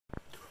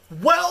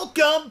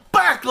Welcome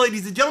back,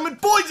 ladies and gentlemen,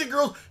 boys and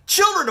girls,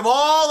 children of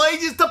all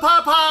ages to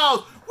Pop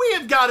House. We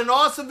have got an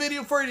awesome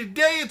video for you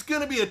today. It's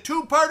going to be a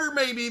two-parter,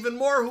 maybe even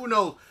more, who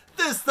knows.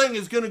 This thing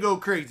is going to go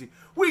crazy.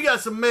 We got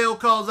some mail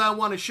calls I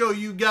want to show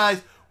you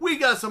guys. We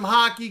got some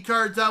hockey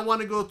cards I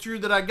want to go through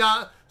that I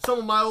got, some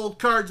of my old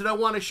cards that I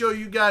want to show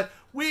you guys.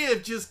 We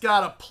have just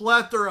got a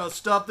plethora of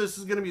stuff. This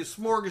is going to be a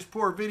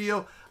smorgasbord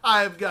video.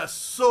 I have got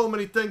so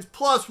many things.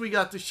 Plus, we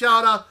got the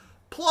shout-out.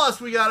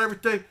 Plus, we got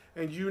everything.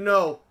 And you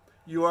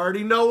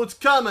already know what's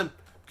coming,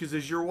 because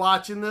as you're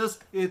watching this,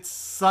 it's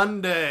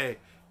Sunday.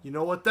 You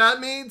know what that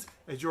means?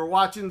 As you're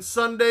watching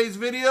Sunday's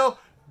video,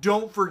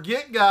 don't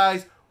forget,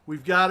 guys,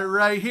 we've got it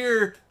right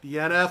here, the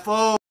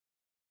NFO.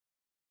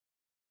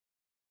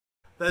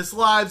 This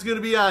live's going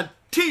to be on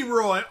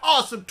T-Roy.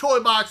 Awesome Toy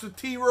Box with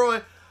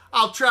T-Roy.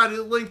 I'll try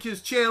to link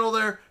his channel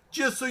there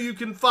just so you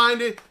can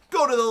find it.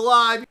 Go to the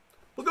live.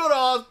 We'll go to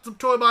Awesome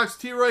Toy Box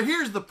with T-Roy.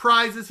 Here's the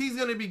prizes. He's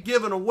going to be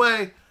giving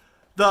away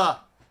the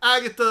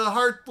Agatha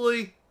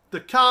Hartley, the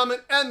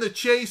Comet, and the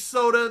Chase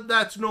Soda.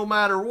 That's no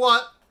matter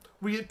what.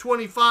 We get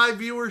 25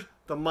 viewers.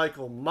 The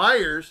Michael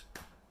Myers,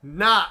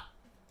 not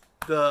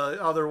the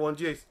other one,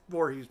 Jason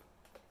Voorhees.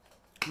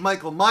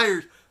 Michael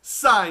Myers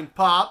signed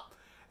pop.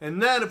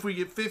 And then if we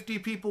get 50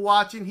 people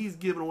watching, he's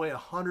giving away a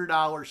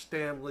 $100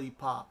 Stan Lee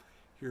pop.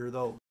 Here are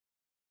those.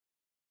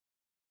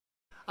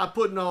 I'm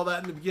putting all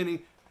that in the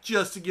beginning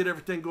just to get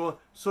everything going.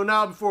 So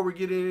now before we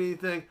get into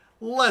anything,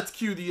 let's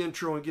cue the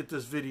intro and get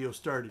this video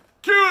started.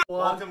 Cue it!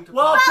 Welcome to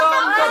Pop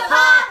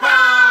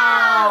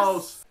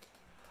House!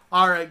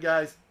 Alright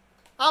guys,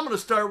 I'm going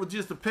to start with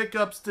just the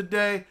pickups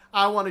today.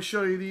 I want to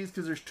show you these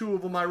because there's two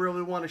of them I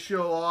really want to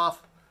show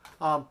off.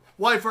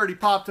 Wife already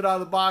popped it out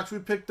of the box. We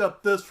picked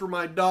up this for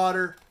my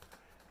daughter.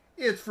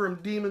 It's from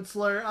Demon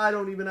Slayer. I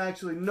don't even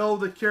actually know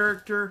the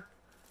character,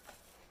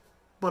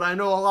 but I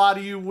know a lot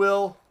of you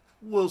will.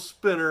 We'll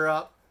spin her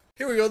up.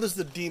 Here we go. This is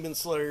the Demon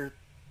Slayer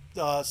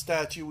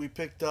statue we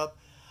picked up.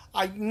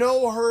 I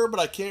know her,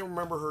 but I can't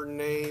remember her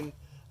name.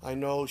 I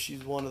know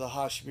she's one of the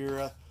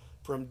Hashira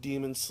from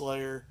Demon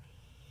Slayer.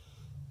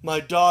 My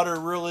daughter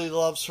really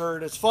loves her,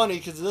 and it's funny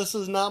because this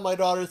is not my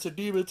daughter. It's a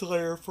Demon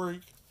Slayer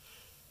freak.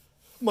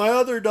 My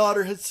other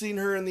daughter had seen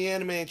her in the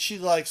anime, and she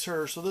likes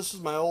her. So this is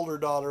my older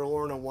daughter.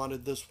 Lorna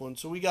wanted this one,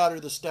 so we got her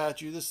the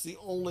statue. This is the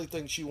only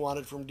thing she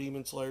wanted from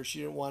Demon Slayer. She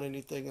didn't want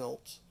anything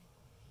else.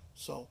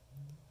 So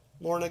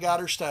Lorna got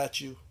her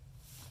statue.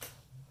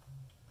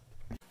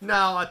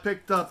 Now I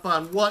picked up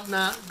on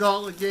Whatnot.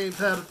 Gauntlet Games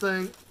had a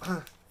thing.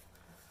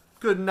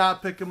 Could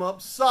not pick him up.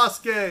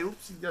 Sasuke.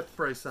 Oops, he got the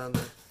price on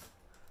there.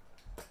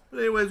 But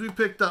anyways, we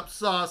picked up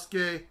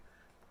Sasuke.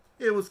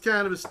 It was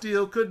kind of a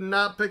steal. Could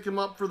not pick him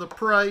up for the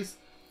price.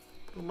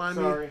 Don't mind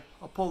me.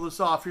 I'll pull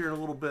this off here in a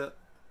little bit.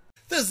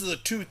 This is a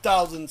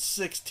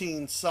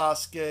 2016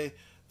 Sasuke.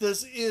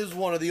 This is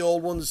one of the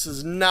old ones. This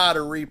is not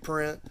a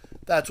reprint.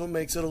 That's what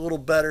makes it a little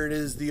better. It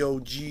is the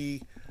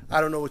OG. I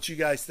don't know what you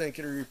guys think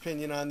or your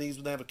opinion on these,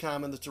 but they have a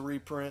comment that's a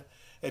reprint.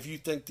 If you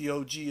think the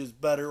OG is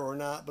better or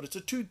not. But it's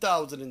a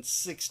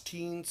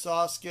 2016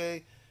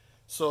 Sasuke.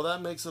 So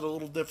that makes it a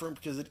little different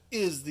because it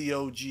is the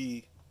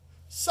OG.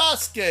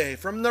 Sasuke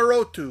from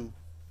Naruto.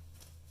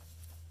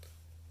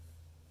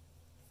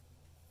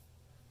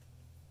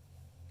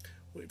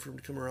 Wait for him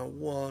to come around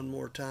one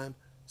more time.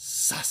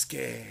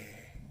 Sasuke.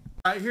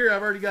 All right, here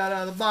I've already got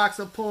out of the box.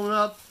 I'm pulling it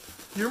up.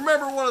 You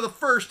remember one of the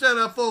first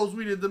NFOs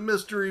we did the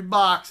mystery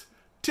box.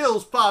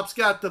 TILZ Pops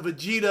got the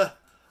Vegeta.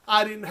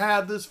 I didn't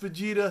have this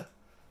Vegeta,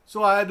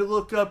 so I had to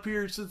look up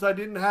here since I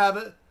didn't have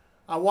it.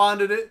 I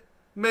wanted it.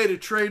 Made a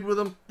trade with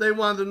them. They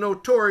wanted the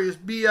Notorious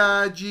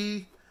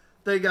B.I.G.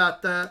 They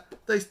got that.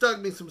 They stuck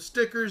me some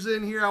stickers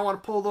in here. I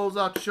want to pull those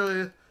out to show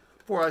you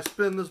before I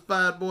spin this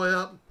bad boy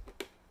up.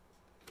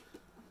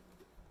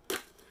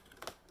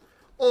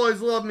 Always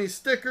love me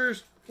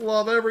stickers.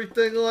 Love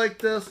everything like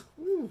this.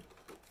 Ooh.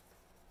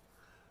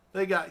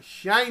 They got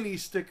shiny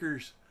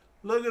stickers.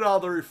 Look at all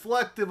the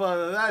reflective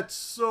on it. That's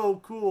so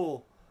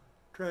cool.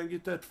 Try and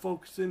get that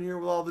focused in here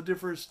with all the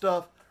different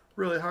stuff.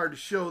 Really hard to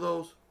show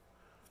those.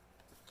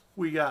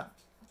 We got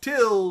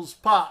TILZ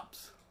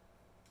Pops.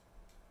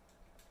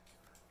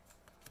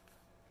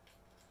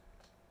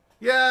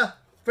 Yeah,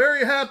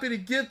 very happy to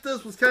get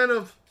this. Was kind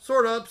of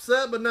sort of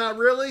upset, but not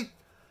really.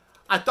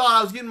 I thought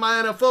I was getting my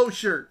NFO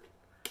shirt.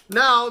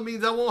 Now it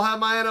means I won't have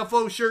my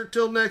NFO shirt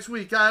till next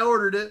week. I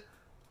ordered it.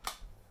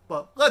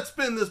 But let's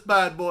spin this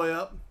bad boy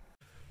up.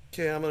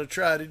 Okay, I'm going to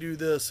try to do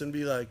this and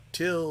be like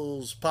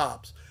TILZ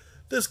Pops.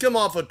 This come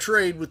off a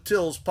trade with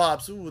TILZ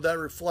Pops. Ooh, that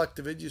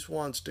reflective, it just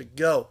wants to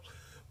go.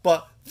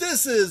 But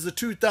this is the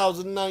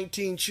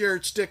 2019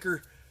 shared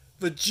sticker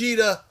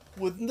Vegeta.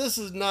 This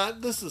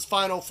is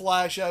Final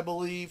Flash, I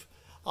believe.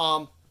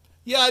 Yeah,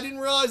 I didn't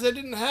realize I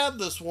didn't have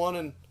this one,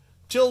 and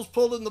TILZ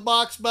pulled it in the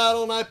box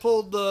battle, and I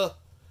pulled the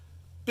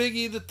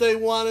biggie that they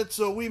wanted,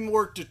 so we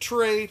worked a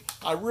trade.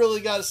 I really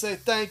got to say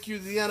thank you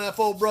to the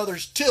NFO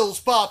brothers,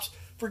 TILZ Pops,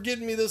 for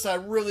getting me this. I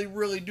really,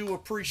 really do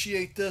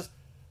appreciate this.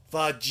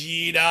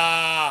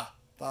 Vegeta!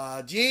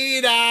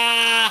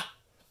 Vegeta!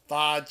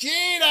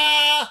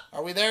 Vegeta!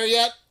 Are we there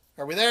yet?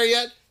 Are we there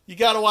yet? You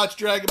got to watch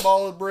Dragon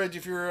Ball Abridged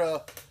if you're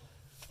a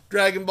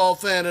Dragon Ball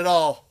fan at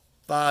all.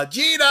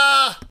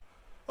 Vegeta!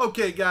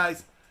 Okay,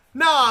 guys.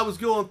 Now I was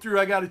going through,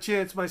 I got a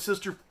chance, my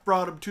sister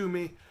brought them to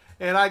me,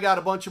 and I got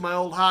a bunch of my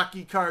old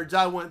hockey cards.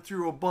 I went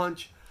through a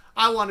bunch.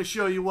 I want to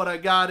show you what I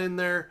got in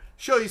there,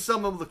 show you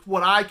some of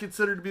what I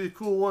consider to be the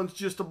cool ones,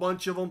 just a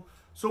bunch of them.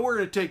 So we're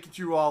going to take you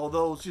through all of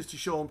those just to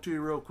show them to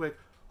you real quick.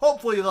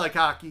 Hopefully you like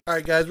hockey. All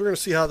right, guys, we're going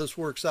to see how this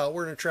works out.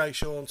 We're going to try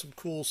showing some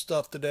cool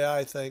stuff today,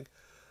 I think.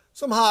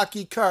 Some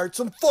hockey cards,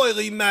 some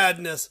foily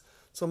madness,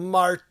 some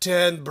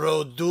Martin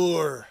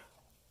Brodeur.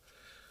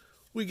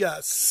 We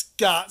got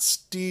Scott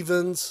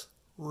Stevens,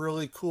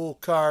 really cool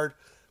card.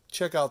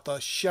 Check out the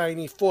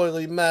shiny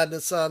foily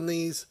madness on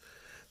these.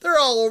 They're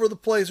all over the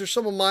place. There's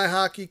some of my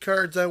hockey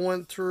cards I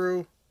went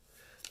through.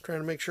 Trying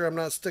to make sure I'm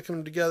not sticking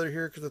them together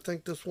here because I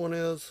think this one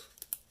is.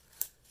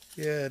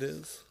 Yeah, it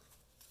is.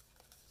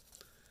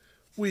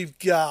 We've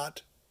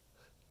got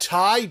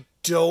Ty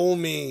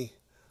Domi.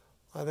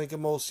 I think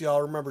most of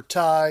y'all remember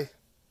Ty.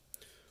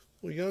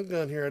 Well, young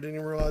gun here. I didn't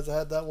even realize I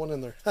had that one in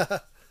there.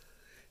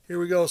 Here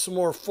we go, some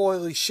more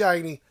foily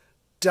shiny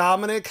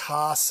Dominic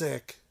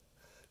Hasek.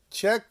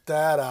 Check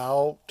that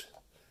out.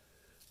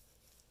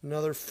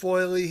 Another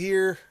foily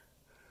here.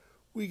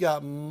 We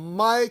got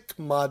Mike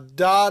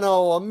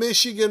Modano, a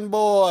Michigan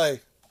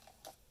boy.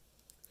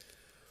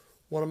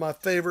 One of my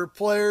favorite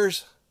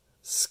players,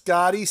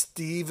 Scotty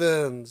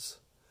Stevens.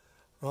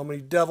 How many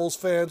Devils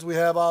fans we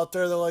have out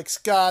there that like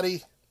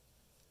Scotty?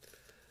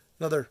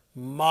 Another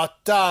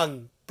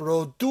Martin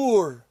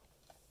Brodeur.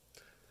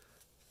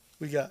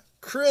 We got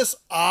Chris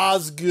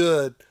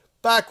Osgood,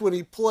 back when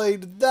he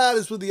played, that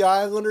is with the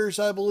Islanders,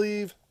 I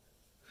believe.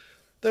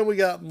 Then we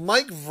got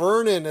Mike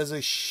Vernon as a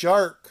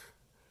Shark.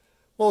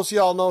 Most of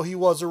y'all know he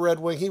was a Red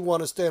Wing. He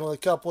won a Stanley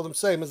Cup with him,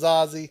 same as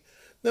Ozzy.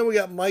 Then we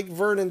got Mike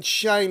Vernon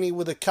shiny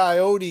with the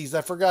Coyotes.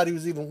 I forgot he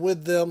was even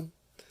with them.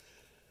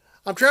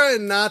 I'm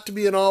trying not to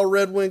be an all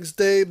Red Wings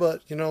day,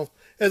 but, you know,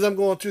 as I'm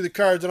going through the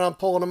cards and I'm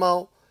pulling them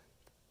out,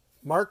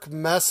 Mark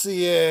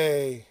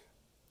Messier.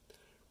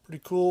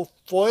 Pretty cool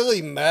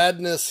foily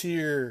madness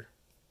here.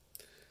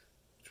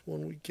 Which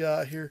one we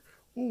got here?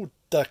 Ooh,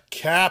 the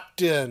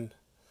captain.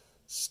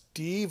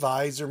 Steve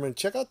Yzerman.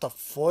 Check out the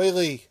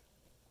foily.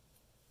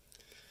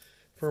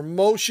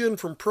 Promotion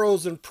from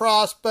Pros and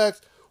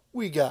Prospects.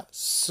 We got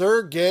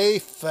Sergei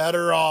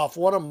Fedorov.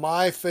 One of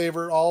my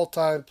favorite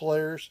all-time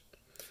players.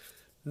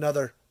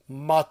 Another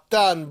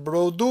Martin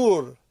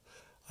Brodeur.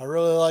 I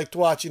really liked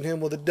watching him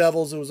with the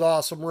Devils. It was an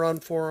awesome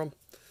run for him.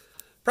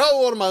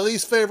 Probably one of my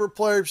least favorite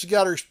players. You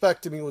got to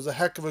respect him. He was a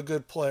heck of a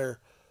good player.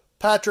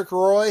 Patrick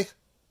Roy. I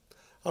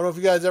don't know if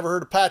you guys ever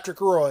heard of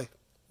Patrick Roy.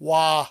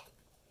 Wah.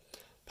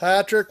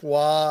 Patrick,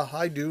 wah.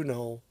 I do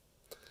know.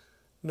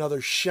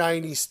 Another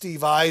shiny Steve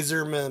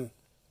Yzerman.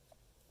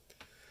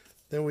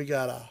 Then we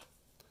got a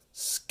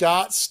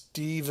Scott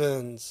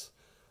Stevens.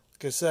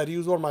 Like I said, he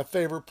was one of my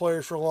favorite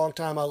players for a long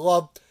time.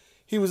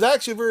 He was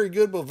actually very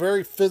good, but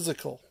very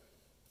physical.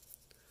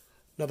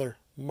 Another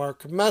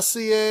Mark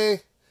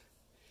Messier.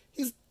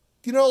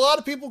 You know, a lot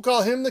of people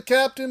call him the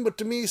captain, but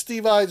to me,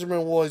 Steve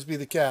Yzerman will always be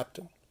the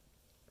captain.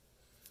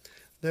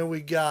 Then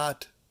we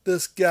got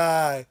this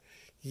guy,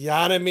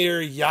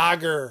 Jaromir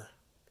Jagr.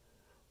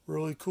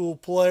 Really cool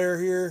player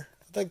here.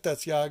 I think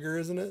that's Jagr,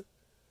 isn't it?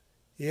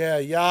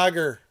 Yeah,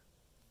 Jagr.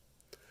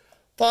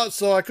 Thought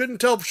so. I couldn't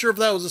tell for sure if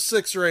that was a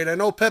 6 or 8. I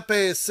know Pepe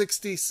is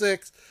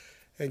 66,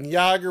 and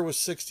Jagr was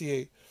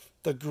 68.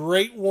 The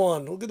great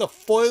one. Look at the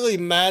foily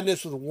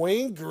madness with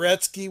Wayne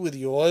Gretzky with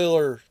the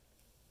Oilers.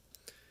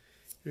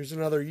 Here's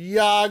another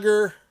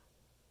Jagr.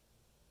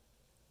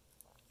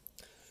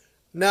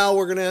 Now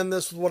we're going to end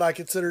this with what I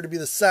consider to be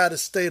the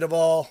saddest state of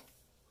all.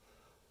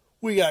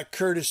 We got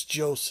Curtis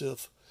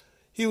Joseph.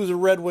 He was a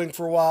Red Wing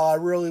for a while. I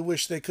really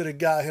wish they could have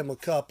got him a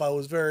cup. I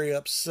was very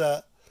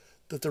upset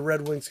that the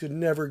Red Wings could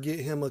never get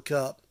him a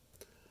cup.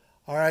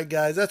 Alright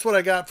guys, that's what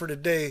I got for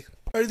today.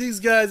 Alright, these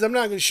guys, I'm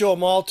not going to show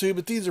them all to you,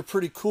 but these are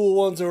pretty cool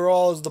ones. They were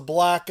all as the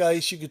black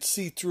ice. You could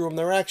see through them.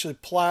 They're actually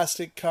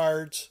plastic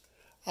cards.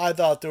 I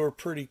thought they were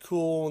pretty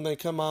cool when they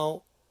come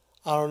out.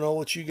 I don't know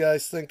what you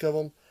guys think of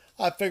them.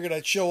 I figured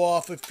I'd show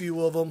off a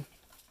few of them.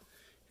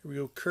 Here we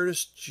go,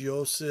 Curtis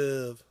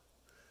Joseph.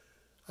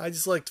 I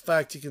just like the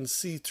fact you can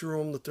see through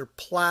them, that they're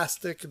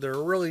plastic. They're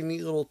a really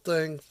neat little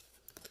thing.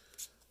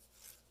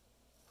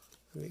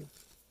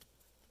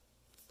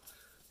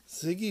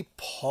 Ziggy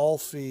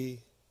Palffy.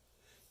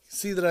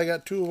 See that I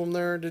got 2 of them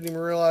there. Didn't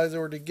even realize they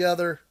were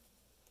together.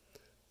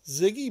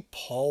 Ziggy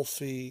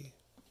Palffy.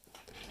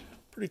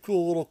 Pretty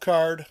cool little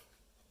card.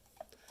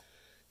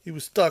 He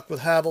was stuck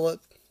with Havlet.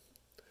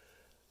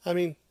 I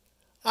mean,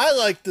 I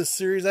like this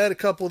series. I had a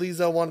couple of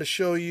these I wanted to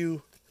show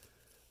you.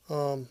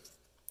 To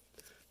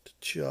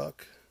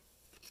Chuck.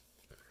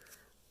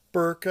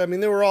 Burke. I mean,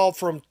 they were all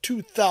from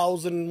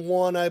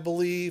 2001, I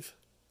believe.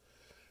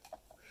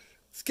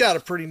 It's got a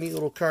pretty neat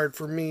little card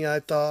for me, I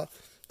thought.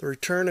 The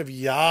return of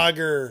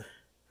Jagr.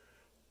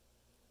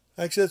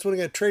 Actually, that's when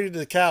he got traded to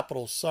the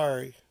Capitals.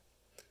 Sorry.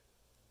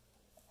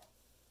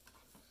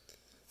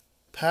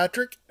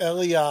 Patrick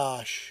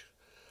Elias.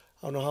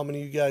 I don't know how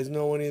many of you guys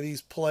know any of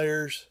these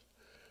players.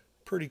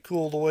 Pretty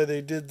cool the way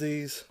they did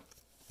these.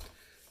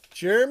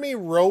 Jeremy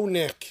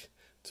Roenick.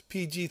 It's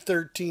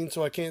PG-13,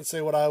 so I can't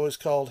say what I always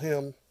called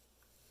him.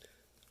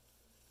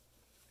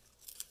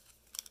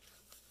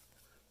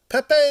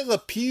 Pepe Le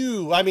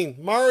Pew.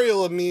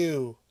 Mario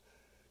Lemieux.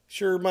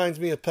 Sure reminds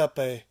me of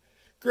Pepe.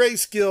 Great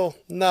skill.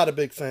 Not a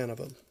big fan of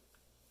him.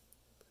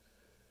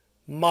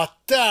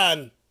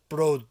 Matan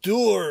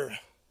Brodeur.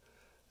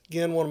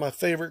 Again, one of my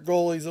favorite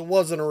goalies. It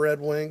wasn't a Red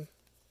Wing.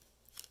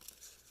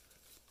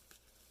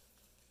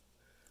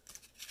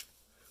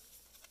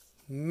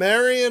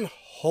 Marian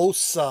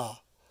Hossa.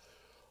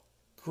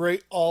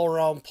 Great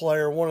all-around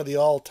player. One of the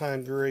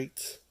all-time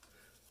greats.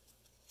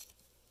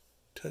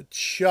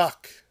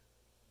 Tkachuk.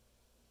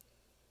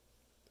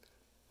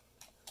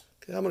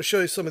 Okay, I'm going to show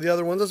you some of the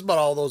other ones. That's about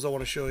all those I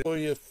want to show you. Show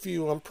you a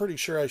few. I'm pretty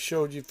sure I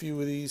showed you a few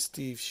of these.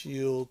 Steve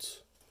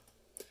Shields.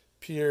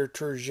 Pierre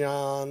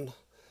Turgeon.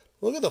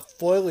 Look at the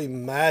foily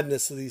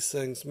madness of these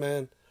things,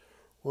 man.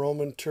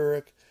 Roman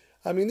Turek.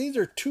 These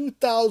are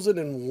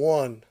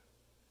 2001.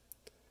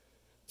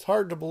 It's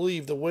hard to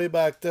believe that way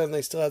back then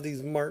they still had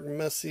these Martin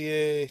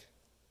Messier.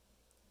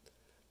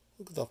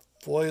 Look at the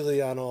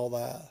foily on all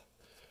that.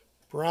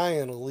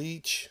 Brian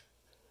Leach.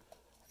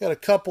 I got a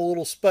couple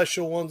little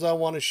special ones I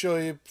want to show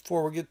you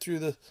before we get through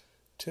the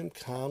Tim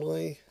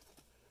Connolly.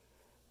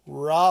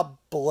 Rob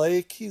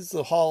Blake. He's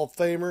the Hall of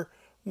Famer.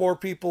 More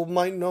people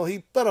might know.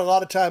 He spent a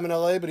lot of time in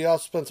LA, but he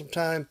also spent some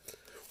time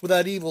with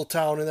that evil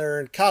town in there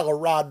in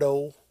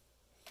Colorado.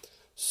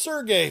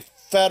 Sergei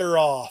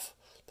Fedorov.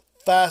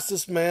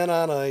 Fastest man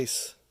on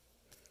ice.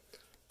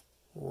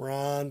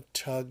 Ron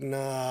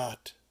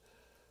Tugnot.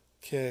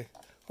 Okay,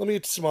 let me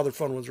get to some other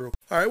fun ones real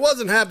quick. Alright,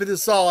 wasn't happy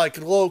this is all I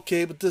could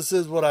locate, but this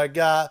is what I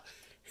got.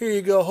 Here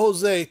you go,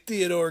 Jose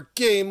Theodore,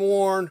 game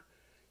worn.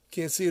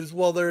 Can't see it as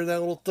well there in that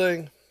little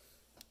thing.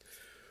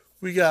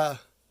 We got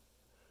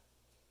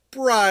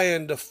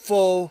Brian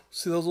Defoe.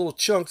 See those little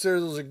chunks there?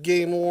 Those are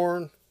game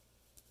worn.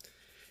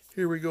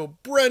 Here we go,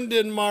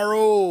 Brendan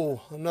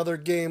Marot. Another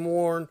game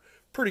worn.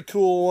 Pretty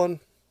cool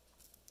one.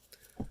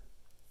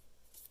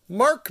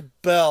 Mark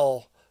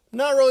Bell.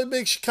 Not really a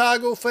big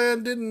Chicago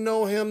fan. Didn't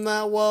know him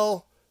that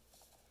well.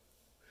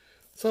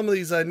 Some of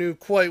these I knew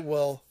quite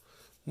well.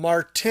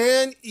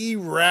 Martin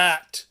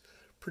Erat.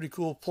 Pretty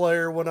cool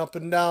player. Went up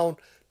and down.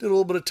 Did a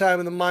little bit of time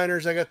in the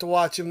minors. I got to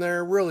watch him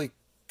there. Really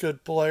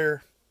good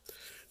player.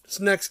 This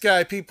next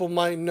guy people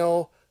might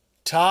know.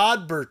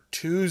 Todd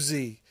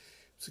Bertuzzi.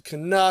 He's a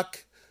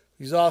Canuck.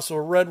 He's also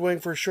a Red Wing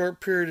for a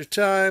short period of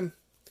time.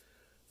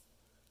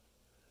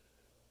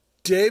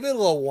 David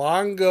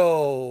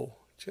Luongo.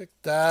 Check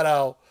that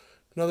out.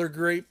 Another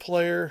great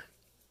player.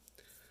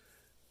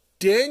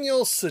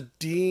 Daniel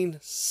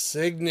Sedin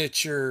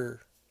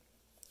signature.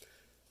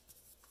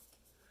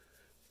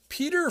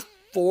 Peter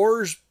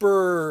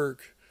Forsberg.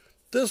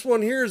 This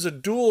one here is a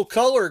dual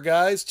color,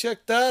 guys.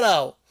 Check that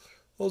out.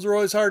 Those are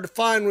always hard to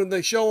find when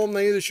they show them.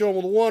 They either show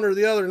them with one or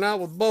the other, not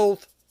with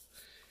both.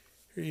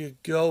 Here you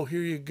go.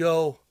 Here you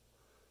go.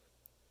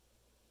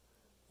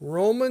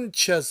 Roman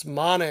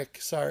Chesmonic.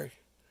 Sorry.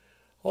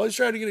 Always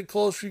try to get it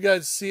close for you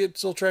guys to see it.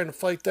 Still trying to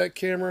fight that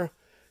camera.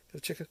 Go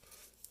check it.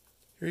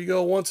 Here you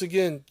go. Once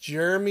again,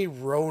 Jeremy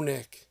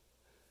Roenick.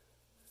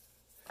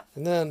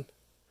 And then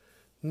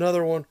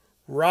another one.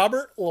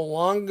 Robert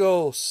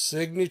Luongo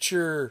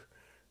signature.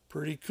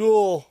 Pretty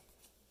cool.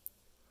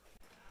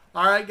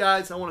 Alright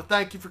guys, I want to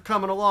thank you for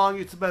coming along.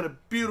 It's been a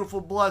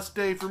beautiful, blessed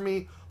day for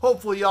me.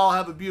 Hopefully y'all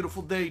have a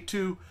beautiful day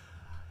too.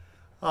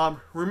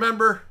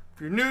 Remember,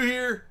 if you're new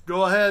here,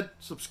 go ahead,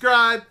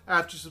 subscribe.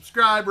 After you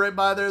subscribe, right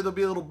by there, there'll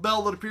be a little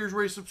bell that appears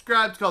where you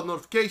subscribe. It's called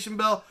notification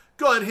bell.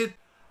 Go ahead and hit.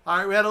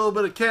 Alright, we had a little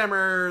bit of camera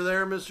error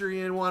there. Mr.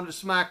 Ian wanted to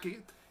smack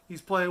it.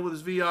 He's playing with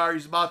his VR.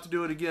 He's about to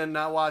do it again,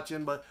 not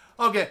watching. But,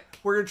 okay,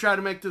 we're going to try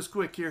to make this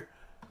quick here.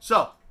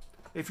 So,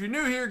 if you're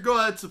new here, go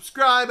ahead and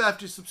subscribe.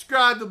 After you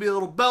subscribe, there'll be a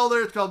little bell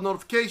there. It's called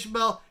notification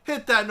bell.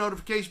 Hit that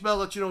notification bell.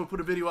 Let you know we put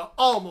a video out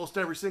almost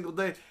every single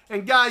day.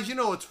 And guys, you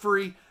know it's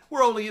free.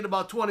 We're only getting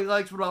about 20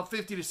 likes, but about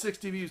 50 to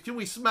 60 views. Can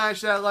we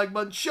smash that like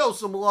button? Show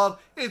some love.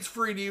 It's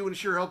free to you, and it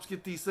sure helps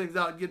get these things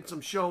out and get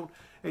some shown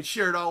and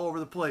shared all over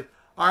the place.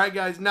 All right,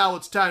 guys, now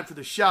it's time for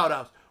the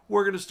shout-outs.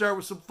 We're going to start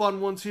with some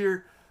fun ones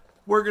here.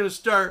 We're going to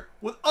start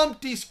with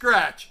Umpty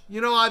Scratch. You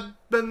know, I've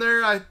been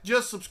there. I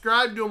just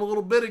subscribed to him a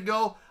little bit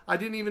ago. I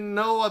didn't even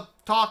know. I've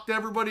talked to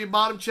everybody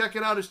about him,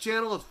 checking out his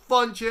channel. It's a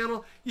fun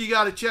channel. You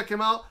got to check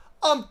him out.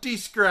 Umpty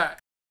Scratch.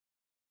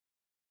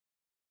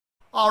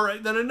 All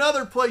right, then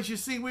another place you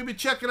see, we've been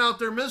checking out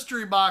their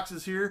mystery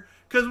boxes here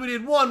because we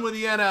did one with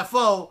the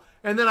NFO,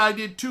 and then I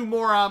did two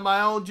more on my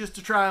own just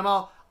to try them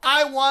out.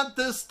 I want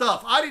this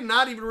stuff. I did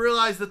not even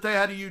realize that they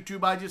had a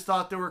YouTube. I just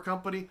thought they were a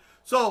company.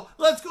 So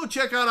let's go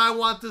check out I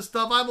Want This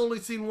Stuff. I've only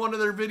seen one of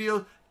their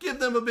videos. Give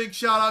them a big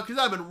shout out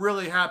because I've been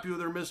really happy with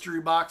their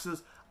mystery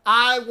boxes.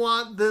 I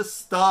want this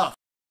stuff.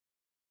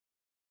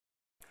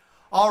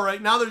 All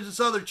right, now there's this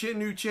other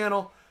new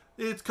channel.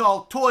 It's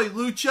called Toy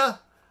Lucha.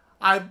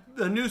 I'm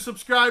a new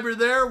subscriber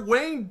there.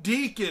 Wayne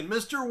Deacon,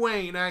 Mr.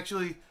 Wayne,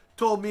 actually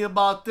told me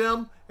about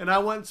them, and I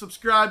went and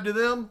subscribed to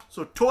them.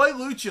 So Toy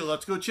Lucha,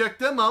 let's go check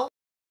them out.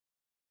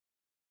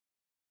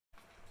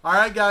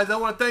 Alright guys, I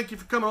want to thank you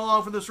for coming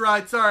along for this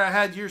ride. Sorry I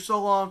had you here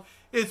so long.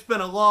 It's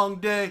been a long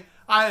day.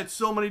 I had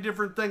so many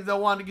different things. I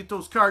wanted to get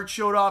those cards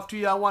showed off to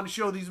you. I wanted to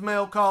show these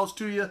mail calls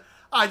to you.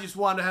 I just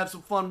wanted to have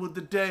some fun with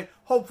the day.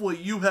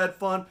 Hopefully you had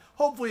fun.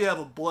 Hopefully you have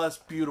a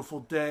blessed, beautiful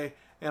day.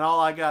 And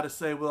all I got to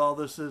say with all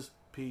this is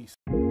peace.